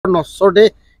নশ্বৰদে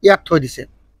ইয়াত থৈ দিছে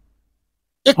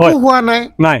একো হোৱা নাই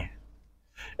নাই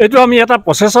এইটো আমি এটা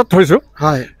প্ৰচেছত থৈছো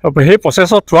হয় সেই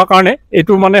প্ৰচেছত থোৱাৰ কাৰণে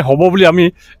এইটো মানে হ'ব বুলি আমি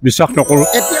বিশ্বাস নকৰো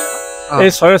এই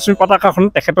ছয়ৰশ্মি পতাকাখন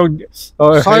তেখেতক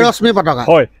ছয়ৰশ্মি পতাকা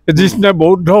হয় যিনে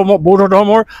বৌদ্ধ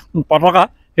ধৰ্মৰ পতাকা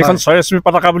সেইখন ছয়ৰশ্মি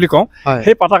পতাকা বুলি কওঁ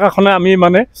সেই পতাকাখনে আমি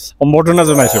মানে সম্বৰ্ধনা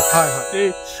জনাইছো এই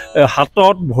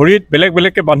হাতত ভৰিত বেলেগ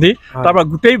বেলেগকে বান্ধি তাৰপৰা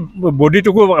গোটেই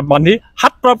বডিটোকো বান্ধি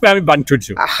হাত তৰফকে আমি বান্ধি থৈ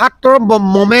দিছো হাত তৰফ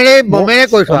মমেৰে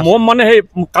কৰি থোৱা মম মানে সেই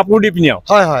কাপোৰ দি পিনি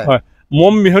হয় হয় হয়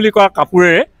মম মিহলি কৰা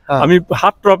কাপোৰেৰে আমি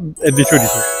হাত তৰফ দি থৈ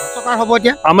দিছো চকাৰ হ'ব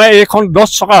এতিয়া আমাৰ এইখন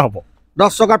 10 চকাৰ হ'ব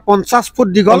 10 চকাৰ 50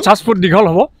 ফুট দীঘল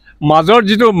হ'ব মাজৰ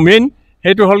যিটো মেইন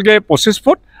সেইটো হ'লগে 25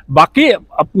 ফুট বাকি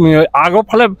আগৰ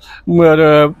ফালে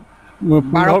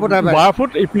 12 ফুট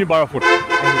ইপিনি 12 ফুট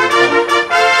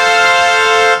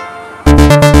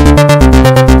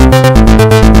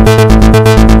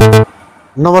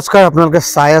নমস্কাৰ আপোনালোকে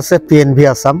চাই আছে PNV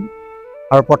আসাম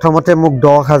আৰু প্ৰথমতে মোক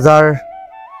 10,000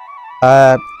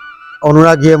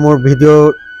 অনুৰাগীয়ে মোৰ ভিডিঅ'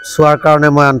 চোৱাৰ কাৰণে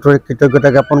মই আন্তৰিক কৃতজ্ঞতা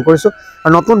জ্ঞাপন কৰিছোঁ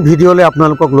আৰু নতুন ভিডিঅ'লৈ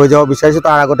আপোনালোকক লৈ যাব বিচাৰিছোঁ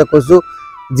তাৰ আগতে কৈছোঁ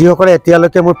যিসকলে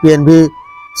এতিয়ালৈকে মোৰ PNV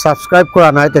সাবস্ক্ৰাইব কৰা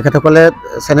নাই তেখেতসকলে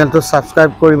চেনেলটো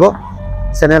সাবস্ক্ৰাইব কৰিব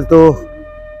চেনেলটো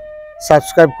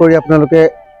সাবস্ক্ৰাইব কৰি আপোনালোকে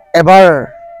এবাৰ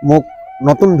মোক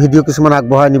নতুন ভিডিঅ' কিছুমান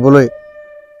আগবঢ়াই নিবলৈ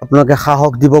আপোনালোকে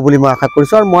সাহস দিব বুলি মই আশা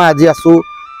কৰিছোঁ আৰু মই আজি আছোঁ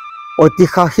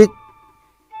ঐতিহাসিক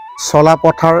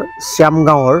চলাপথাৰ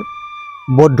শ্যামগাঁৱৰ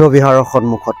বৌদ্ধ বিহাৰৰ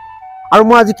সন্মুখত আৰু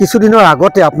মই আজি কিছুদিনৰ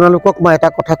আগতে আপোনালোকক মই এটা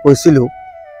কথা কৈছিলোঁ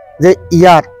যে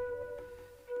ইয়াত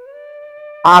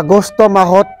আগষ্ট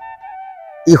মাহত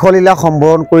ইহলীলা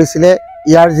সম্বোধন কৰিছিলে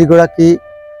ইয়াৰ যিগৰাকী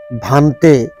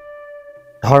ভান্তে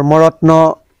ধৰ্মৰত্ন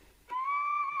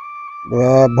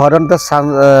ভদন্ত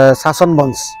শাসন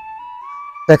বংশ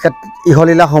তেখেত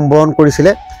ইহলীলা সম্বোধন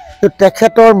কৰিছিলে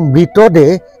তেখেতৰ মৃতদেহ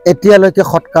এতিয়ালৈকে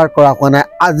সৎকাৰ কৰা হোৱা নাই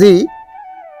আজি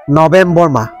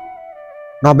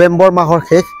নৱেম্বৰ মাহৰ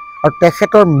শেষ আৰু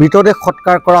তেখেতৰ মৃতদেহ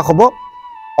সৎকাৰ কৰা হ'ব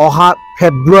অহা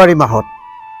ফেব্ৰুৱাৰী মাহত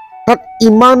তাত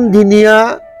ইমান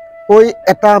দিনীয়াকৈ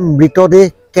এটা মৃতদেহ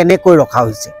কেনেকৈ ৰখা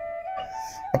হৈছে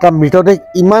এটা মৃতদেহ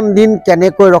ইমান দিন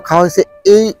কেনেকৈ ৰখা হৈছে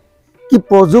এই কি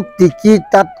প্ৰযুক্তি কি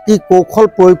তাত কি কৌশল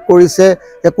প্ৰয়োগ কৰিছে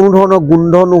যে কোনো ধৰণৰ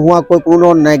গোন্ধ নোহোৱাকৈ কোনো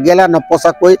ধৰণৰ নেগেলা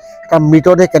নপচাকৈ এটা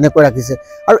মৃতদেহ কেনেকৈ ৰাখিছে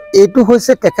আৰু এইটো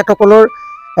হৈছে তেখেতসকলৰ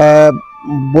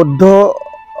বৌদ্ধ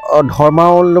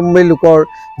ধৰ্মাৱলম্বী লোকৰ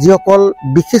যিসকল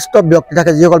বিশিষ্ট ব্যক্তি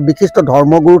থাকে যিসকল বিশিষ্ট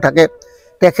ধৰ্মগুৰু থাকে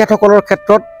তেখেতসকলৰ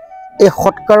ক্ষেত্ৰত এই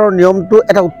সৎকাৰৰ নিয়মটো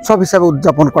এটা উৎসৱ হিচাপে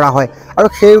উদযাপন কৰা হয় আৰু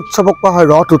সেই উৎসৱক কোৱা হয়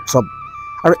ৰথ উৎসৱ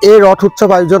আৰু এই ৰথ উৎসৱ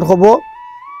আয়োজন হ'ব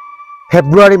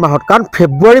ফেব্ৰুৱাৰী মাহত কাৰণ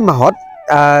ফেব্ৰুৱাৰী মাহত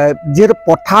যিহেতু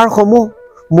পথাৰসমূহ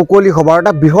মুকলি হ'ব আৰু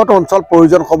এটা বৃহৎ অঞ্চল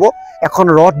প্ৰয়োজন হ'ব এখন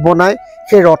ৰথ বনাই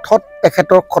সেই ৰথত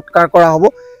তেখেতৰ সৎকাৰ কৰা হ'ব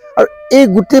আৰু এই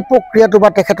গোটেই প্ৰক্ৰিয়াটো বা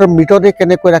তেখেতৰ মৃতদেহ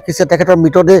কেনেকৈ ৰাখিছে তেখেতৰ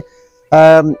মৃতদেহ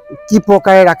কি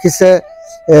প্ৰকাৰে ৰাখিছে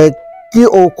কি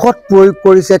ঔষধ প্ৰয়োগ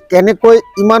কৰিছে কেনেকৈ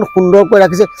ইমান সুন্দৰকৈ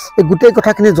ৰাখিছে এই গোটেই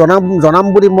কথাখিনি জনাম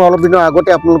বুলি মই অলপ দিনৰ আগতে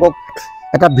আপোনালোকক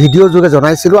এটা ভিডিঅ' যোগে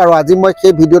জনাইছিলোঁ আৰু আজি মই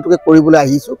সেই ভিডিঅ'টোকে কৰিবলৈ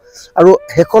আহিছোঁ আৰু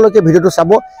শেষলৈকে ভিডিঅ'টো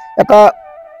চাব এটা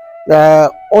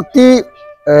অতি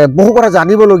বহু কথা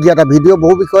জানিবলগীয়া এটা ভিডিঅ'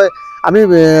 বহু বিষয়ে আমি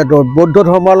বৌদ্ধ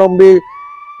ধৰ্মাৱলম্বী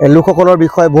লোকসকলৰ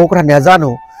বিষয়ে বহু কথা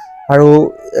নাজানো আৰু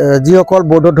যিসকল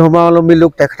বৌদ্ধ ধৰ্মাৱলম্বী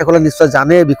লোক তেখেতসকলে নিশ্চয়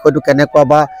জানে বিষয়টো কেনেকুৱা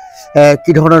বা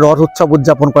কি ধৰণৰ ৰথ উৎসৱ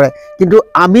উদযাপন কৰে কিন্তু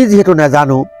আমি যিহেতু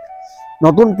নাজানো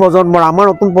আমাৰ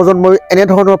নতুন প্ৰজন্মই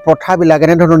এনেধৰণৰ প্ৰথাবিলাক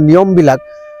এনেধৰণৰ নিয়মবিলাক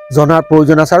জনাৰ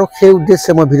প্ৰয়োজন আছে আৰু সেই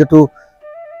উদ্দেশ্যে মই ভিডিঅ'টো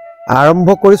আৰম্ভ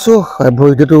কৰিছোঁ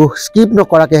ভিডিঅ'টো স্কিপ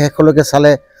নকৰাকৈ শেষলৈকে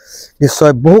চালে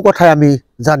নিশ্চয় বহু কথাই আমি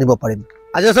জানিব পাৰিম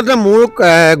আজি আচলতে মোৰ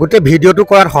গোটেই ভিডিঅ'টো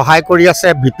কৰাত সহায় কৰি আছে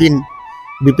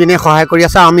বিপিনে সহায় কৰি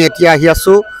আছে আমি এতিয়া আহি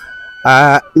আছোঁ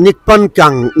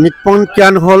নিকপন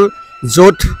ক্যান হ'ল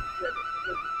য'ত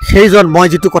সেইজন মই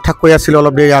যিটো কথা কৈ আছিলোঁ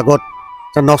অলপ দেৰি আগত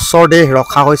যে নশ্বৰদেহ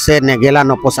ৰখা হৈছে নেগেলা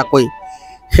নপচাকৈ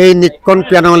সেই নিকপন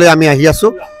ক্যানলৈ আমি আহি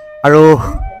আছোঁ আৰু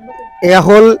এয়া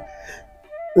হ'ল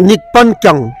নিকপন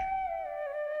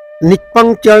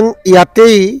ক্যাং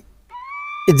ইয়াতেই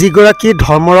যিগৰাকী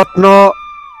ধৰ্মৰত্ন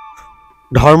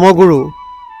ধৰ্মগুৰু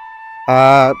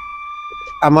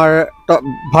আমাৰ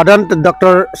ভদন্ত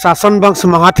ডক্টৰ শাসন বংশ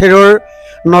মহাথেৰৰ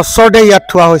নশ্বৰদেহ ইয়াত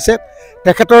থোৱা হৈছে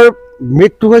তেখেতৰ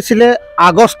মৃত্যু হৈছিলে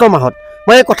আগষ্ট মাহত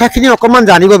মই এই কথাখিনি অকণমান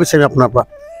জানিব বিচাৰিম আপোনাৰ পৰা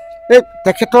এই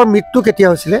তেখেতৰ মৃত্যু কেতিয়া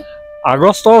হৈছিলে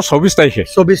আগষ্টৰ 24 তাৰিখে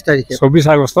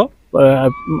 24 আগষ্ট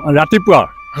ৰাতিপুৱা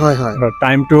হয়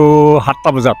টাইমটো 7টা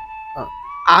বজাত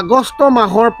আগষ্ট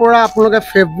মাহৰ পৰা আপোনালোকে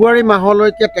ফেব্ৰুৱাৰী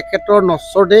মাহলৈকে তেখেতৰ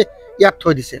নশ্বৰদেহ ইয়াত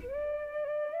থৈ দিছে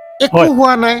একো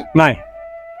হোৱা নাই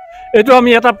এইটো আমি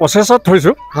এটা প্ৰচেছত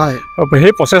থৈছোঁ। হয়,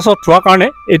 সেই প্ৰচেছত থোৱাৰ কাৰণে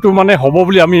এইটো মানে হ'ব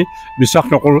বুলি আমি বিশ্বাস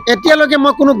নকৰোঁ। এতিয়ালৈকে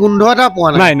মই কোনো গোন্ধ এটা পোৱা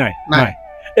নাই। নাই নাই নাই।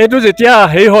 এইটো যেতিয়া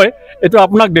হেৰি হয়, এইটো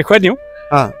আপোনাক দেখুৱাই দিওঁ।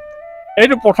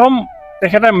 এইটো প্ৰথম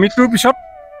তেখেতে মৃত্যুৰ পিছত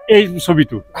এই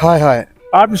ছবিটো। হয় হয়।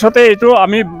 তাৰপিছতে এইটো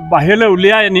আমি বাহিৰলৈ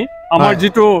উলিয়াই আনি আমাৰ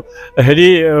যিটো হেৰি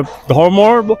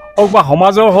ধৰ্মৰ হওক বা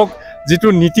সমাজৰ হওক যিটো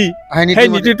নীতি, সেই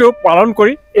নীতিটো পালন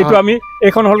কৰি এইটো আমি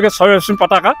এইখন হ'লগৈ 6 ৰশ্মি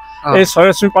পতাকা। এই 6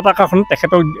 ৰশ্মি পতাকাখন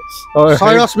তেখেতক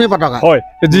 6 ৰশ্মি পতাকা হয়,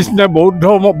 যিটো বৌদ্ধ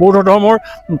ধৰ্মৰ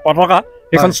পতাকা,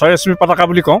 সেইখন 6 ৰশ্মি পতাকা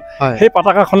বুলি কওঁ। সেই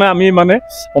পতাকাখনে আমি মানে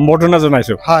সম্বৰ্ধনা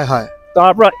জনাইছোঁ। হয় হয়।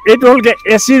 তাৰ পৰা এইটো হ'লগৈ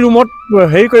AC ৰুমত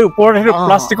হেৰি কৰি ওপৰত সেইটো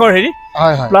প্লাষ্টিকৰ হেৰি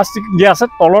প্লাষ্টিক দিয়া আছে,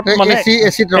 তলত মানে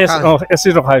AC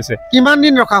ৰখা হৈছে। কিমান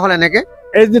দিন ৰখা হ'ল এনেকে?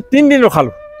 এই যে 3 দিন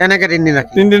ৰখালো। তেনেকে 3 দিন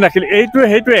ৰাখিল। 3 দিন ৰাখিল। এইটো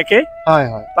সেইটো একেই। হয়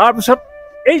হয়। তাৰপিছত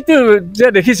এইটো যে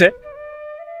দেখিছে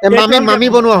মামি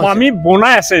বনোৱা হৈছে। মামি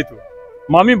বনাই আছে। এইটো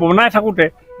মামি বনাই থাকোঁতে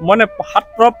মানে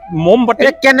হাতত মমবাতি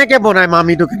কেনেকে বনাই,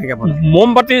 মামিটো কেনেকে বনাই?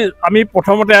 মমবাতি আমি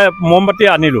প্ৰথমতে মমবাতি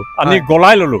আনিলোঁ, আনি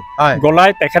গলাই ল'লোঁ। গলাই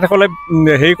তেখেতসকলে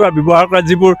হেৰি কৰা ব্যৱহাৰ কৰা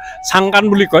যিবোৰ চাংকান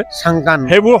বুলি কয়, চাংকান,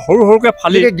 সেইবোৰ সৰু সৰুকৈ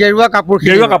ফালি গেৰুৱা কাপোৰ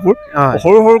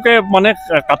সৰু সৰুকৈ মানে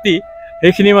কাটি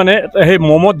সেইখিনি মানে সেই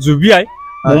মমত জুবিয়াই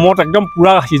মমত একদম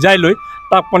পূৰা সিজাই লৈ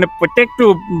তাক মানে প্ৰত্যেকটো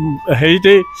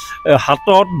হেৰিতেই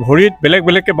হাতত ভৰিত বেলেগ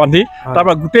বেলেগকৈ বান্ধি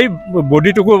তাৰপৰা গোটেই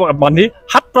বডিটোকো বান্ধি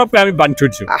 7 তৰপকৈ আমি বান্ধি থৈ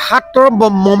দিছোঁ। 7 তৰপ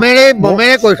মমেৰে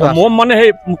কৰি থোৱা। মম মানে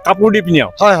সেই কাপোৰ দি পিনি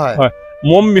আৰু হয় হয়,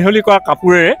 মম মিহলি কৰা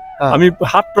কাপোৰেৰে আমি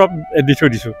 7 তৰপ দি থৈ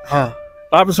দিছোঁ।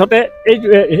 তাৰপিছতে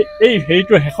এই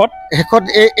হেৰিটো শেষত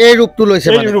এই ৰূপটো লৈছে।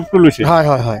 হয়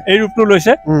হয় হয়, এই ৰূপটো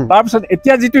লৈছে। তাৰপিছত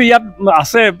এতিয়া যিটো ইয়াত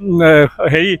আছে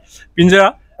হেৰি পিঞ্জৰা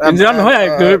নহয়,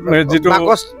 যিটো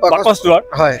বাকচদ্বাৰ,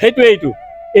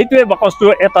 এইটোৱে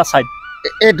বাকচটোৰ এটা চাইড।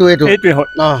 এইটোৱে হয়,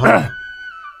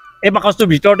 এই বাকচটোৰ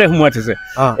ভিতৰতে সোমোৱাই থৈছে।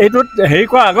 এইটোত হেৰি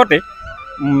কৰাৰ আগতে,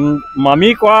 মামি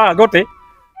কৰাৰ আগতে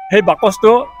সেই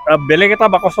বাকচটো বেলেগ এটা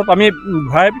বাকচত আমি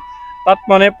ভৰাই তাত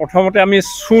মানে প্ৰথমতে আমি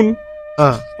চূণ,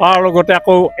 তাৰ লগতে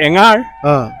আকৌ এঙাৰ,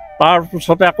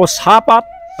 তাৰপিছতে আকৌ চাহপাত,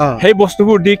 সেই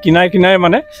বস্তুবোৰ দি কিনাৰে কিনাৰে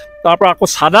মানে তাৰ পৰা আকৌ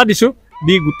চাদা দিছোঁ,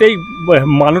 দি গোটেই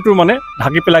মানুহটো মানে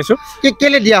ঢাকি পেলাইছোঁ।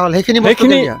 কেলে দিয়া হ'ল সেইখিনি?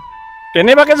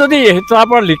 কেনেবাকৈ যদি তাৰ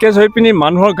পৰা লিকেজ হৈ পিনি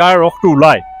মানুহৰ গাৰ ৰসটো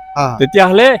ওলায়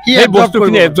তেতিয়াহ'লে সেই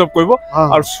বস্তুখিনি এবজৰ্ব কৰিব।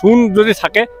 আৰু চূণ যদি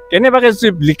থাকে, কেনেবাকৈ যদি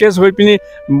লিকেজ হৈ পিনি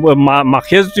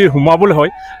মাখিয়ে যদি সোমাবলৈ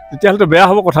হয় তেতিয়াহ'লেতো বেয়া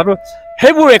হ'ব কথাটো।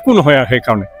 সেইবোৰ একো নহয় আৰু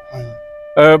সেইকাৰণে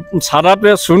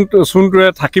চাদাটোৱে চূণটোৱে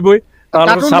থাকিবই।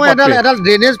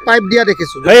 ড্ৰেইনেজ পাইপ দিয়া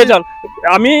দেখিছোঁ। সেইডাল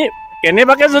আমি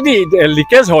কেনেবাকৈ যদি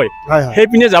লিকেজ হয়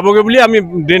সেইপিনে যাবগৈ বুলি আমি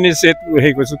ড্ৰেইনেজ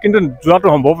হেৰি কৰিছোঁ, কিন্তু যোৱাটো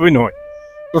সম্ভৱেই নহয়।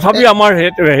 তথাপি আমাৰ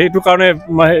সেইটো কাৰণে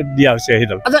দিয়া হৈছে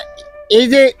সেইডাল।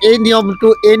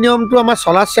 এই নিয়মটো আমাৰ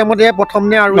চলাশ্যামতে প্ৰথম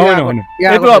নে? আৰু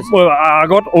এইটো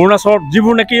আগত অৰুণাচলত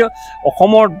যিবোৰ নেকি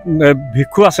অসমৰ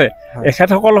ভিক্ষু আছে,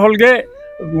 এখেতসকল হ'লগৈ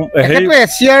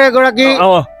এছিয়াৰ এগৰাকী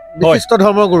বিশিষ্ট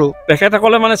ধৰ্মগুৰু।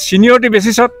 তেখেতসকলে মানে চিনিয়ৰিটি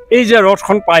বেচিছত এই যে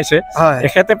ৰথখন পাইছে,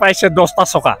 এখেতে পাইছে 10টা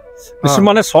চকা,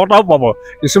 কিছুমানে 6টাও পাব,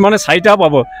 কিছুমানে 4টাও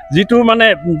পাব। যিটো মানে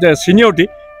চিনিয়ৰিটি,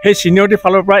 সেই চিনিয়ৰিটিৰ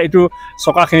ফালৰ পৰা এইটো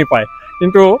চকাখিনি পায়।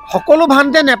 কিন্তু সকলো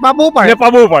ভানতে নেপাবও পাৰে।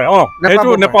 সেইটো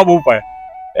নেপাবও পাৰে।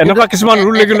 এনেকুৱা কিছুমান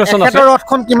ৰুল ৰেগুলেশ্যন আছে।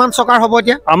 ৰথখন কিমান চকাৰ হ'ব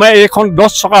এতিয়া? আমাৰ এইখন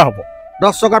 10 চকাৰ হ'ব।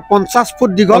 10 চকাৰ 50 ফুট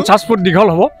দীঘল। 50 ফুট দীঘল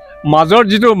হ'ব। মাজৰ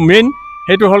যিটো মেইন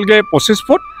সেইটো হ'লগৈ 25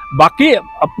 ফুট। বাকী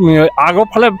আগৰ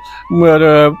ফালে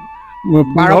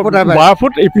 12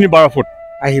 ফুট, এইপিনি 12 ফুট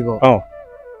আহিব।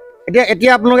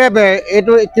 এতিয়া আপোনালোকে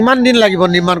এইটো কিমান দিন লাগিব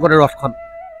নিৰ্মাণ কৰে ৰথখন?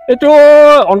 এইটো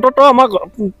অন্ততঃ আমাক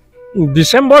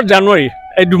ডিচেম্বৰ জানুৱাৰী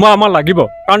এই 2 মাহ আমাৰ লাগিব,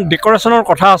 কাৰণ ডেক'ৰেশ্যনৰ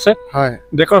কথা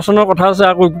আছে।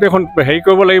 আকৌ গোটেইখন হেৰি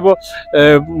কৰিব লাগিব,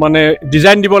 মানে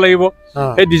ডিজাইন দিব লাগিব।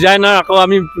 সেই ডিজাইনাৰ আকৌ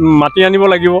আমি মাতি আনিব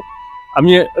লাগিব।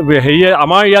 আমি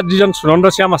আমাৰ ইয়াত যিজন সুনন্দ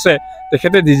শ্যাম আছে,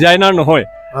 তেখেতে ডিজাইনাৰ নহয়,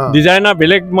 ডিজাইনাৰ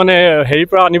বেলেগ মানে হেৰিৰ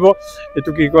পৰা আনিব।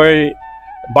 এইটো কি কয়,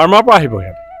 বাৰ্মাৰ পৰা আহিব।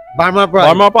 বাৰ্মাৰ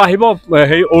পৰা আহিব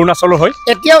হেৰি অৰুণাচলৰ হৈ।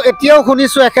 এতিয়াও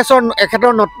শুনিছোঁ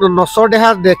এখেতৰ নচৰ দেহা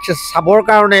চাবৰ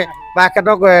কাৰণে বা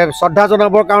এখেতক শ্ৰদ্ধা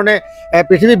জনাবৰ কাৰণে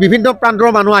পৃথিৱীৰ বিভিন্ন প্ৰান্তৰ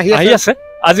মানুহ আহি আছে।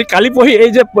 আজি কালি পঢ়ি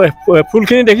এই যে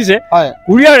ফুলখিনি দেখিছে,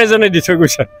 কুৰিয়াৰ এজনে দি থৈ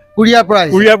গৈছে।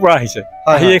 কুৰিয়াৰ পৰা আহিছে,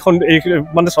 আহি এইখন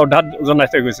মানে শ্ৰদ্ধা জনাই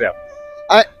থৈ গৈছে।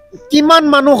 কিমান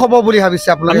মানুহ হ'ব বুলি ভাবিছে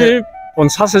আপোনালোকে? আমি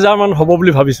 50,000 মান হ'ব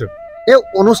বুলি ভাবিছোঁ। এই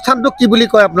অনুষ্ঠানটো কি বুলি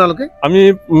কয় আপোনালোকে? আমি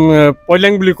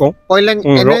পৈলেং বুলি কওঁ।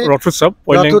 ৰথোৎসৱ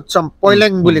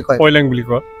পৈলেং বুলি কয়।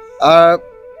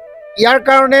 ইয়াৰ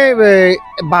কাৰণে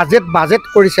বাজেট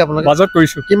কৰিছে আপোনালোকে? বাজেট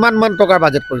কৰিছোঁ। কিমান মান টকাৰ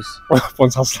বাজেট কৰিছে?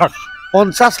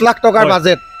 50 লাখ টকাৰ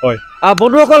বাজেট। হয়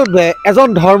বন্ধুসকল, এজন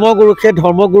ধৰ্মগুৰু, সেই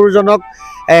ধৰ্মগুৰুজনক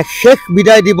শেষ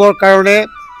বিদায় দিবৰ কাৰণে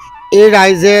এই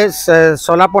ৰাইজে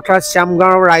চলাপথাৰ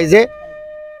শ্যামগাঁৱৰ ৰাইজে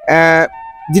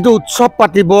যিটো উৎসৱ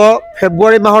পাতিব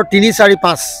ফেব্ৰুৱাৰী মাহৰ 3, 4,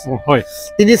 5 হয়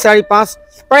 3, 4, 5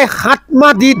 প্ৰায় 7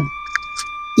 মাহ দিন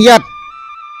ইয়াত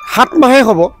 7 মাহে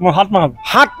হ'ব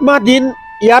 7 মাহ দিন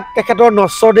ইয়াত তেখেতৰ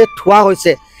নশ্বৰ দেহ থোৱা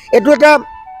হৈছে এইটো এটা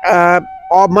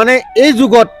মানে এই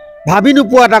যুগত ভাবি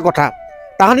নোপোৱা এটা কথা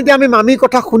তাহানিতে আমি মামীৰ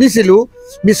কথা শুনিছিলোঁ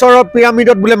মিছৰৰ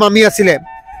পিৰামিডত বোলে মামী আছিলে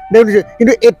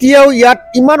কিন্তু এতিয়াও ইয়াত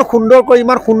ইমান সুন্দৰকৈ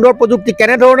ইমান সুন্দৰ প্ৰযুক্তি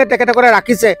কেনেধৰণে তেখেতসকলে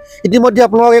ৰাখিছে ইতিমধ্যে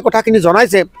আপোনালোকে এই কথাখিনি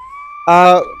জনাইছে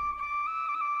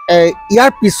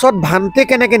ইয়াৰ পিছত ভান্তে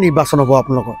কেনেকৈ নিৰ্বাচন হ'ব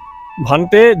আপোনালোকৰ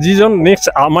ভান্তে যিজন নেক্সট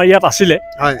আমাৰ ইয়াত আছিলে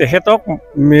তেখেতক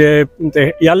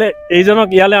ইয়ালৈ এইজনক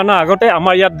ইয়ালৈ অনাৰ আগতে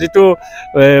আমাৰ ইয়াত যিটো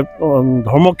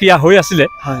ধৰ্মক্ৰিয়া হৈ আছিলে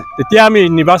তেতিয়া আমি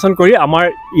নিৰ্বাচন কৰি আমাৰ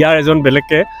ইয়াৰ এজন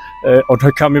বেলেগকৈ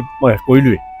অধ্যক্ষ আমি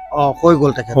কৰিলোৱেই হৈ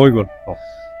গ'ল তেখেত হৈ গ'ল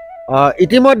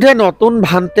ইতিমধ্যে নতুন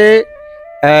ভান্তে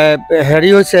হেৰি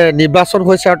হৈছে নিৰ্বাচন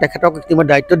হৈছে আৰু তেখেতক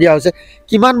ইতিমধ্যে দায়িত্ব দিয়া হৈছে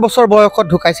কিমান বছৰ বয়সত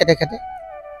ঢুকাইছে তেখেতে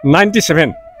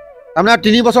 97 আপোনাৰ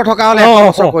 3 বছৰ থকা হ'লে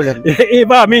বছৰ কৰিলে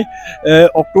এইবাৰ আমি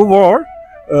অক্টোবৰৰ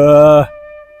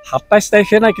 27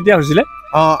 তাৰিখে নাই কেতিয়া হৈছিলে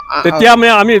তেতিয়া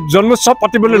আমি জন্মোৎসৱ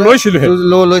পাতিবলৈ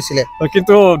লৈছিলে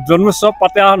কিন্তু জন্মোৎসৱ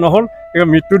পাতা নহ'ল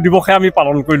মৃত্যু দিৱসে আমি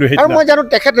পালন কৰিলোঁ আৰু মই জানো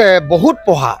তেখেতে বহুত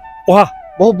পঢ়া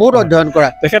বহুত অধ্যয়ন কৰা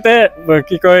তেখেতে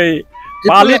কি কয়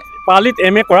পালিত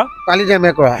MA কৰা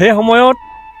সেই সময়ত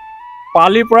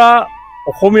পালিৰ পৰা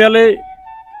অসমীয়ালৈ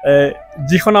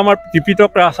যিখন আমাৰ ত্ৰিপিটক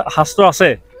শাস্ত্ৰ আছে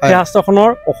সেই শাস্ত্ৰখনৰ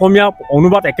অসমীয়া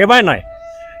অনুবাদ একেবাৰে নাই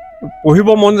পঢ়িব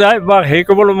মন যায় বা হেৰি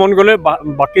কৰিবলৈ মন গ'লে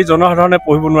বাকী জনসাধাৰণে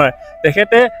পঢ়িব নোৱাৰে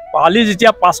তেখেতে পালি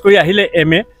যেতিয়া পাছ কৰি আহিলে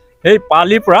MA সেই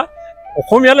পালিৰ পৰা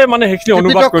অসমীয়ালৈ মানে সেইখিনি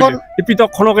অনুবাদ কৰিলে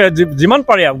ত্ৰিপিটকখনকে যিমান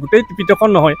পাৰে আৰু গোটেই ত্ৰিপিটকখন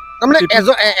নহয়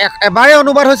এবাৰে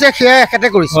অনুবাদ হৈছে সেয়া এখেতে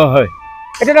কৰিছে হয়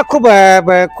এটা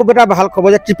খুব এটা ভাল খবৰ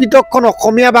যে ত্ৰিপিটকখন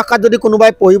অসমীয়া ভাষাত যদি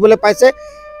কোনোবাই পঢ়িবলৈ পাইছে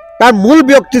তাৰ মূল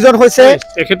ব্যক্তিজন হৈছে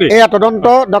এয়া তদন্ত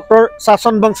ডক্টৰ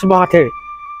শাসন বংশ মহাথেৰ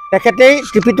তেখেতেই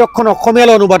ত্ৰিপিটকখন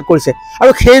অসমীয়ালৈ অনুবাদ কৰিছে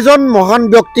আৰু সেইজন মহান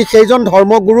ব্যক্তি সেইজন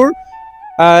ধৰ্মগুৰুৰ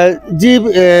যি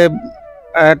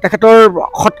তেখেতৰ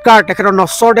সৎকাৰ তেখেতৰ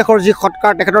নশ্বৰ দেশৰ যি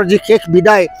সৎকাৰ তেখেতৰ যি শেষ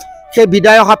বিদায় সেই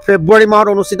বিদায় অহা ফেব্ৰুৱাৰী মাহত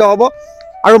অনুষ্ঠিত হ'ব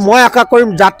আৰু মই আশা কৰিম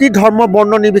জাতি ধৰ্ম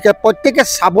বৰ্ণ নিৰ্বিশেষে প্ৰত্যেকে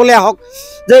চাবলৈ আহক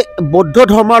যে বৌদ্ধ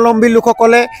ধৰ্মাৱলম্বী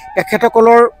লোকসকলে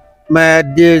তেখেতসকলৰ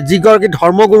যিগৰাকী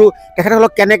ধৰ্মগুৰু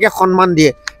তেখেতসকলক কেনেকৈ সন্মান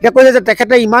দিয়ে এতিয়া কৈছে যে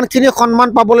তেখেতে ইমানখিনি সন্মান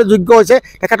পাবলৈ যোগ্য হৈছে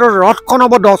তেখেতৰ ৰথখন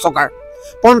হ'ব 10 চকাৰ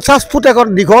 50 ফুট এখন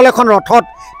দীঘল এখন ৰথত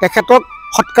তেখেতক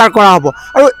সৎকাৰ কৰা হ'ব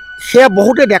আৰু সেয়া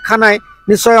বহুতে দেখা নাই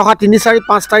নিশ্চয় অহা 3, 4,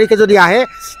 5 তাৰিখে যদি আহে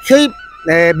সেই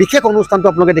বিশেষ অনুষ্ঠানটো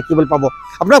আপোনালোকে দেখিবলৈ পাব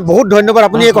আপোনাক বহুত ধন্যবাদ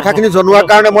আপুনি এই কথাখিনি জনোৱাৰ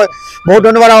কাৰণে মই বহুত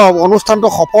ধন্যবাদ অনুষ্ঠানটো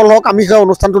সফল হওক আমি সেই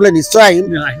অনুষ্ঠানটোলৈ নিশ্চয়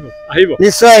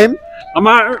আহিম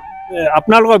আমাৰ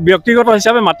আপোনালোকক ব্যক্তিগত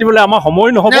হিচাপে মাতিবলৈ আমাৰ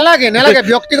সময় নহ'ব নালাগে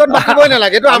ব্যক্তিগত মাতিবই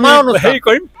নালাগে এইটো আমাৰ হেৰি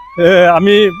কৰিম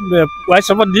আমি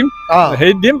হোৱাটছএপত দিম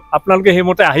হেৰি দিম আপোনালোকে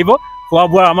সেইমতে আহিব খোৱা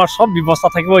বোৱাৰ আমাৰ চব ব্যৱস্থা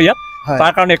থাকিব ইয়াত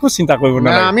তাৰ কাৰণে একো চিন্তা কৰিব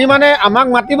নালাগে আমি মানে আমাক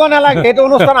মাতিব নালাগে এইটো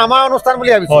অনুষ্ঠান আমাৰ অনুষ্ঠান বুলি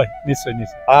ভাবিছোঁ হয় নিশ্চয়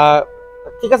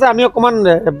ঠিক আছে আমি অকণমান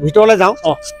ভিতৰলৈ যাওঁ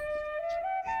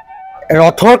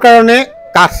ৰথৰ কাৰণে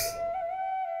কাঠ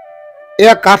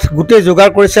এয়া কাঠ গোটেই যোগাৰ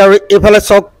কৰিছে আৰু এইফালে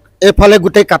চক এইফালে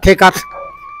গোটেই কাঠে কাঠ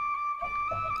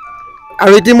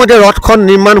আৰু ইতিমধ্যে ৰথখন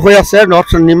নিৰ্মাণ হৈ আছে ৰথ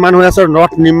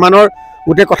নিৰ্মাণৰ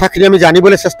গোটেই কথাখিনি আমি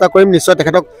জানিবলৈ চেষ্টা কৰিম নিশ্চয়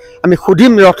তেখেতক আমি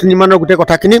সুধিম ৰথ নিৰ্মাণৰ গোটেই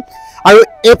কথাখিনি আৰু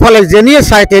এইফালে যেনিয়ে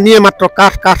চাই তেনিয়ে মাত্ৰ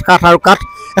কাঠ আৰু কাঠ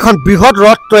এখন বৃহৎ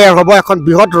ৰথ তৈয়াৰ হ'ব এখন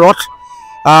বৃহৎ ৰথ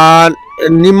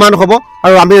নিৰ্মাণ হ'ব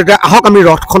আৰু আমি এতিয়া আহক আমি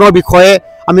ৰথখনৰ বিষয়ে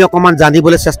আমি অকণমান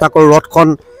জানিবলৈ চেষ্টা কৰোঁ ৰথখন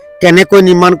কেনেকৈ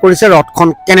নিৰ্মাণ কৰিছে ৰথখন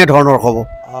কেনেধৰণৰ হ'ব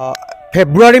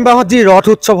ফেব্ৰুৱাৰী মাহত যি ৰথ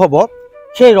উৎসৱ হ'ব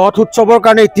সেই ৰথ উৎসৱৰ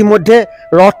কাৰণে ইতিমধ্যে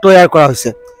ৰথ তৈয়াৰ কৰা হৈছে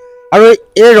আৰু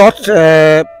এই ৰথ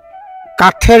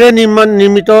কাঠেৰে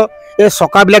নিৰ্মিত এই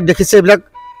চকাবিলাক দেখিছে এইবিলাক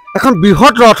এখন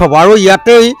বৃহৎ ৰথ হ'ব আৰু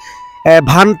ইয়াতেই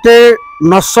ভান্তেৰ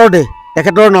নশ্বৰ দেহ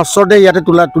তেখেতৰ নশ্বৰ দেহ ইয়াতে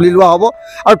তুলি লোৱা হ'ব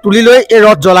আৰু তুলি লৈ এই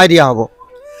ৰথ জ্বলাই দিয়া হ'ব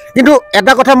কিন্তু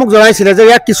এটা কথা মোক জনাইছিলে যে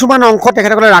ইয়াৰ কিছুমান অংশ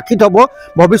তেখেতসকলে ৰাখি থ'ব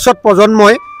ভৱিষ্যত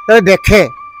প্ৰজন্মই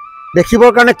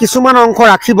দেখিবৰ কাৰণে কিছুমান অংশ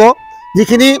ৰাখিব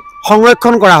যিখিনি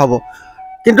সংৰক্ষণ কৰা হ'ব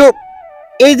কিন্তু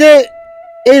এই যে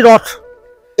এই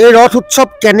ৰথ উৎসৱ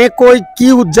কেনেকৈ কি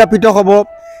উদযাপিত হ'ব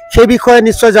সেই বিষয়ে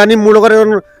নিশ্চয় জানিম মোৰ লগত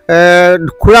এজন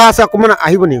খুৰা আছে অকণমান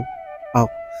আহিব নি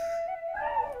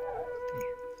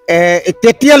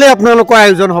কেতিয়ালৈ আপোনালোকৰ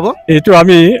আয়োজন হ'ব এইটো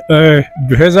আমি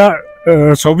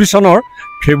 2024 চনৰ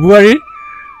ফেব্ৰুৱাৰী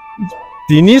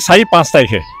 3, 4, 5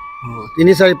 তাৰিখে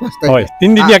 3, 4, 5 তাৰিখ হয়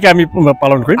 3 দিনীয়াকৈ আমি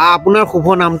পালন কৰিম আপোনাৰ শুভ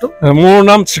নামটো মোৰ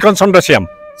নাম চিকন চন্দ্ৰ শ্যাম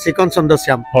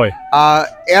হয়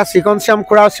এয়া চিকন শ্যাম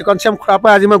খুৰাৰ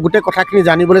পৰা আজি মই গোটেই কথাখিনি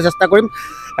জানিবলৈ চেষ্টা কৰিম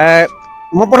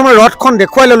মই প্ৰথমে ৰথখন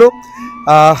দেখুৱাই ল'লোঁ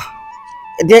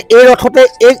এতিয়া এই ৰথতে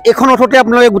এইখন ৰথতে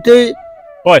আপোনালোকে গোটেই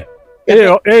হয়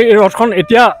এই ৰথখন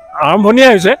এতিয়া আৰম্ভণিয়ে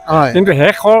হৈছে কিন্তু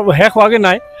শেষ হোৱাগে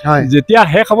নাই যেতিয়া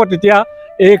শেষ হ'ব তেতিয়া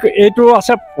এইটো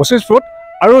আছে 25 ফুট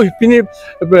আৰু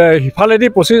সিফালেদি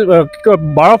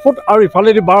 12 ফুট আৰু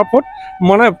ইফালেদি 12 ফুট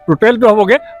মানে টোটেলটো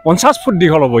হ'বগৈ 50 ফুট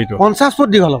দীঘল হ'ব এইটো 50 ফুট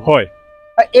দীঘল হ'ব হয়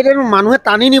এইটো মানুহে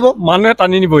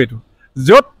টানি নিব এইটো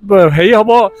য'ত হেৰি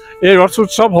হ'ব এই ৰথ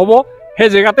উৎসৱ হ'ব সেই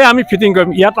জেগাতে আমি ফিটিং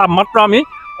কৰিম ইয়াত মাত্ৰ আমি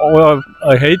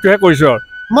হেৰিটোহে কৰিছোঁ আৰু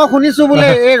মই শুনিছোঁ বোলে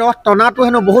এই ৰথ টনাটো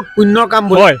হেনো বহুত পুণ্যৰ কাম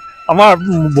হয় আমাৰ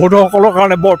বৌদ্ধসকলৰ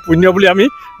কাৰণে বৰ পুণ্য বুলি আমি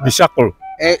বিশ্বাস কৰোঁ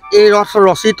এই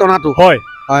ৰছী টনাটো হয়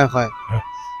হয় হয়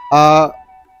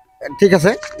ঠিক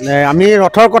আছে আমি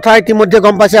ৰথৰ কথা ইতিমধ্যে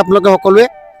গম পাইছে আপোনালোকে সকলোৱে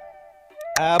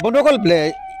বন্ধুসকল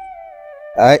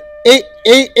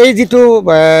এই যিটো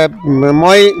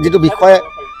মই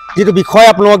যিটো বিষয়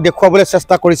আপোনালোকক দেখুৱাবলৈ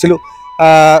চেষ্টা কৰিছিলোঁ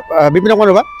বিভিন্ন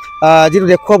সময়ত যিটো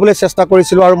দেখুৱাবলৈ চেষ্টা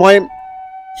কৰিছিলোঁ আৰু মই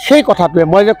সেই কথাটোৱে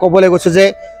মই যে ক'বলৈ গৈছোঁ যে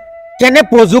কেনে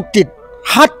প্ৰযুক্তিত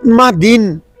 7 মাহ দিন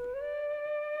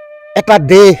এটা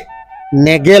দেহ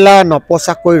নেগেলা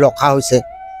নপচাকৈ ৰখা হৈছে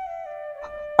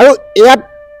আৰু ইয়াত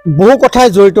বহু কথাই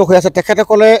জড়িত হৈ আছে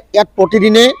তেখেতসকলে ইয়াত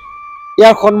প্ৰতিদিনে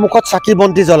ইয়াৰ সন্মুখত চাকি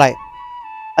বন্তি জ্বলায়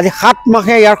আজি 7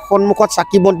 মাহে ইয়াৰ সন্মুখত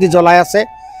চাকি বন্তি জ্বলাই আছে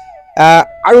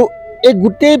আৰু এই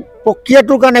গোটেই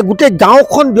প্ৰক্ৰিয়াটোৰ কাৰণে গোটেই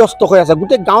গাঁওখন ব্যস্ত হৈ আছে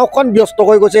গোটেই গাঁওখন ব্যস্ত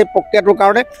হৈ গৈছে এই প্ৰক্ৰিয়াটোৰ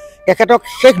কাৰণে তেখেতক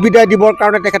শেষ বিদায় দিবৰ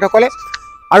কাৰণে তেখেতসকলে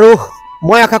আৰু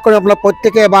মই আশা কৰিম আপোনালোক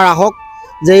প্ৰত্যেকে এবাৰ আহক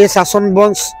যে এই শাসন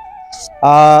বংশ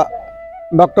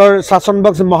ডক্টৰ শাসন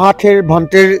বংশ মহাথিৰ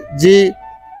ভণ্টিৰ যি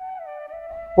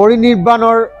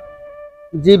পৰিনিৰ্বাণৰ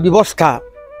যি ব্যৱস্থা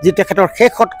যি তেখেতৰ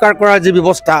শেষ সৎকাৰ কৰাৰ যি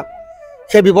ব্যৱস্থা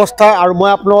সেই ব্যৱস্থা আৰু মই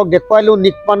আপোনালোকক দেখুৱাইলোঁ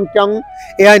নিকপাংক্যাং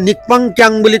এয়া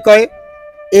নিকপাংক্যাং বুলি কয়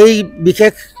এই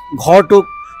বিশেষ ঘৰটোক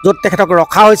য'ত তেখেতক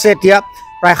ৰখা হৈছে এতিয়া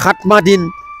প্ৰায় 7 মাহ দিন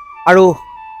আৰু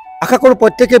আশা কৰোঁ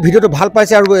প্ৰত্যেকে ভিডিঅ'টো ভাল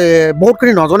পাইছে আৰু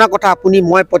বহুতখিনি নজনা কথা আপুনি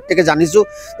মই প্ৰত্যেকে জানিছোঁ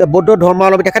যে বৌদ্ধ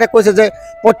ধৰ্মাৱলম্বী তেখেতে কৈছে যে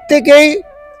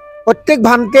প্ৰত্যেক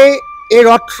ভান্তেই এই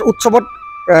ৰথ উৎসৱত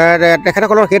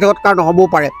তেখেতসকলৰ সেই সৎকাৰ নহ'বও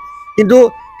পাৰে কিন্তু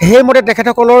সেইমতে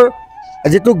তেখেতসকলৰ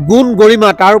যিটো গুণ গৰিমা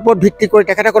তাৰ ওপৰত ভিত্তি কৰি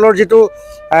তেখেতসকলৰ যিটো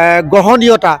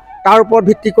গ্ৰহণীয়তা তাৰ ওপৰত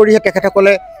ভিত্তি কৰিহে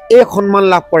তেখেতসকলে এই সন্মান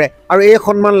লাভ কৰে আৰু এই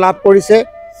সন্মান লাভ কৰিছে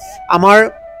আমাৰ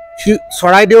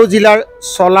চৰাইদেউ জিলাৰ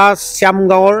চলা শ্যাম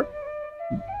গাঁৱৰ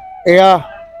এয়া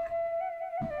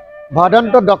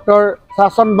ভাদন্ত ডক্টৰ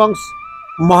শাসন বংশ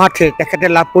মহাথিৰ তেখেতে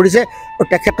লাভ কৰিছে আৰু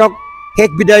তেখেতক শেষ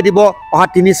বিদায় দিব অহা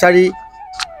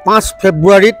 3-4-5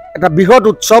 ফেব্ৰুৱাৰীত এটা বৃহৎ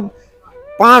উৎসৱ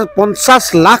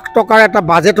 50 লাখ টকাৰ এটা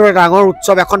বাজেটৰ এটা ডাঙৰ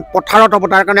উৎসৱ এখন পথাৰত হ'ব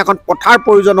তাৰ কাৰণে এখন পথাৰ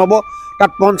প্ৰয়োজন হ'ব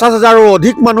তাত 50,000ৰো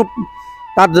অধিক মানুহ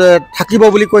তাত থাকিব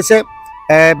বুলি কৈছে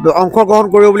অংশগ্ৰহণ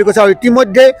কৰিব বুলি কৈছে আৰু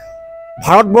ইতিমধ্যে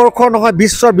ভাৰতবৰ্ষ নহয়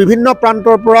বিশ্বৰ বিভিন্ন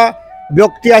প্ৰান্তৰ পৰা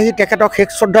ব্যক্তি আহি তেখেতক শেষ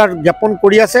শ্ৰদ্ধা জ্ঞাপন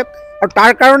কৰি আছে আৰু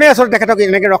তাৰ কাৰণেই আচলতে তেখেতক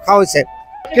এনেকৈ ৰখা হৈছে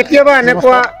কেতিয়াবা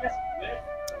এনেকুৱা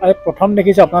প্ৰথম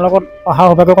দেখিছোঁ আপোনাৰ লগত অহা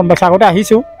সৌভাগ্য গম পাইছোঁ আগতে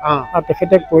আহিছোঁ আৰু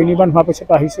তেখেতে পৰিনিৰ্বাণ হোৱাৰ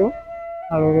পিছতো আহিছোঁ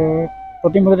আৰু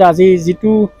প্ৰতিমুহূৰ্ততে আজি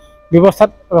যিটো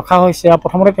ব্যৱস্থাত ৰখা হৈছে আৰু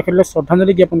প্ৰথমতে তেখেতলৈ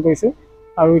শ্ৰদ্ধাঞ্জলি জ্ঞাপন কৰিছোঁ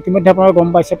আৰু ইতিমধ্যে আপোনালোকে গম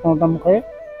পাইছে প্ৰণতাৰ মুখেৰে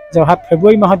যে অহা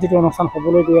ফেব্ৰুৱাৰী মাহত যিটো অনুষ্ঠান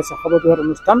হ'বলৈ গৈ আছে সৰ্ববৃহৎ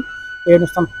অনুষ্ঠান এই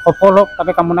অনুষ্ঠান সফল হওক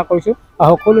তাকে কামনা কৰিছোঁ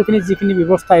আৰু সকলোখিনি যিখিনি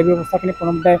ব্যৱস্থা এই ব্যৱস্থাখিনি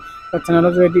প্ৰণতাই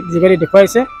চেনেলৰ যোগেদি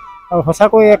দেখুৱাইছে আৰু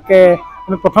সঁচাকৈ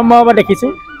আমি প্ৰথমবাৰৰ পৰা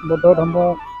দেখিছোঁ বৌদ্ধ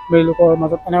ধৰ্মাৱলম্বী লোকৰ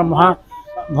মাজত এনে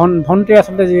ভণ্টিৰ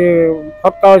আচলতে যি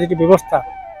সৎকাৰৰ যিটো ব্যৱস্থা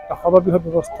এটা সৰ্ববৃহৎ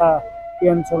ব্যৱস্থা এই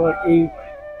অঞ্চলৰ এই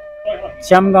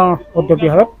শ্যাম গাঁৱৰ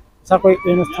বৌদ্ধবিহাৰত সঁচাকৈ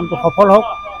এই অনুষ্ঠানটো সফল হওক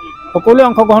সকলোৱে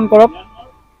অংশগ্ৰহণ কৰক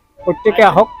প্ৰত্যেকে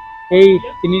আহক এই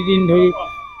 3 দিন ধৰি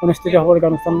অনুষ্ঠিত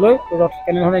হ'বলগীয়া অনুষ্ঠানলৈ ৰথ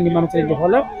কেনেধৰণে নিৰ্মাণ হৈছে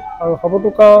দেখুৱালে আৰু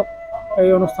সবটোকা এই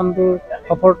অনুষ্ঠানটোৰ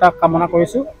সফলতা কামনা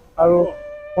কৰিছোঁ আৰু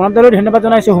প্ৰণৱদালৈ ধন্যবাদ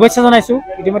জনাইছোঁ শুভেচ্ছা জনাইছোঁ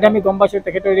ইতিমধ্যে আমি গম পাইছোঁ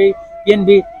তেখেতৰ এই PNB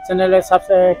চেনেলে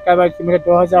ছাবস্ক্ৰাইবাৰ ইতিমধ্যে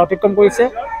 10,000 অতিক্ৰম কৰিছে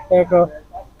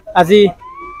আজি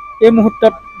এই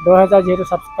মুহূৰ্তত 10,000 যিহেতু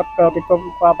ছাবস্ক্ৰাইবাৰ অতিক্ৰম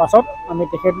কৰাৰ পাছত আমি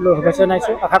তেখেতলৈ শুভেচ্ছা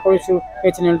জনাইছোঁ আশা কৰিছোঁ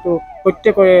এই চেনেলটো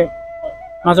প্ৰত্যেকৰে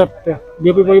মাজত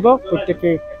বিয়পি পৰিব প্ৰত্যেকে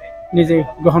নিজে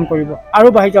গ্ৰহণ কৰিব আৰু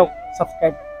বাঢ়ি যাওক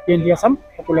ছাবস্ক্ৰাইব PNB আছাম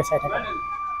সকলোৱে চাই থাকক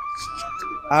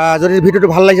যদি ভিডিঅ'টো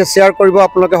ভাল লাগিছে শ্বেয়াৰ কৰিব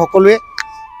আপোনালোকে সকলোৱে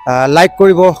লাইক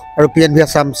কৰিব আৰু PNB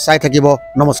আছাম চাই থাকিব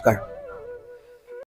নমস্কাৰ।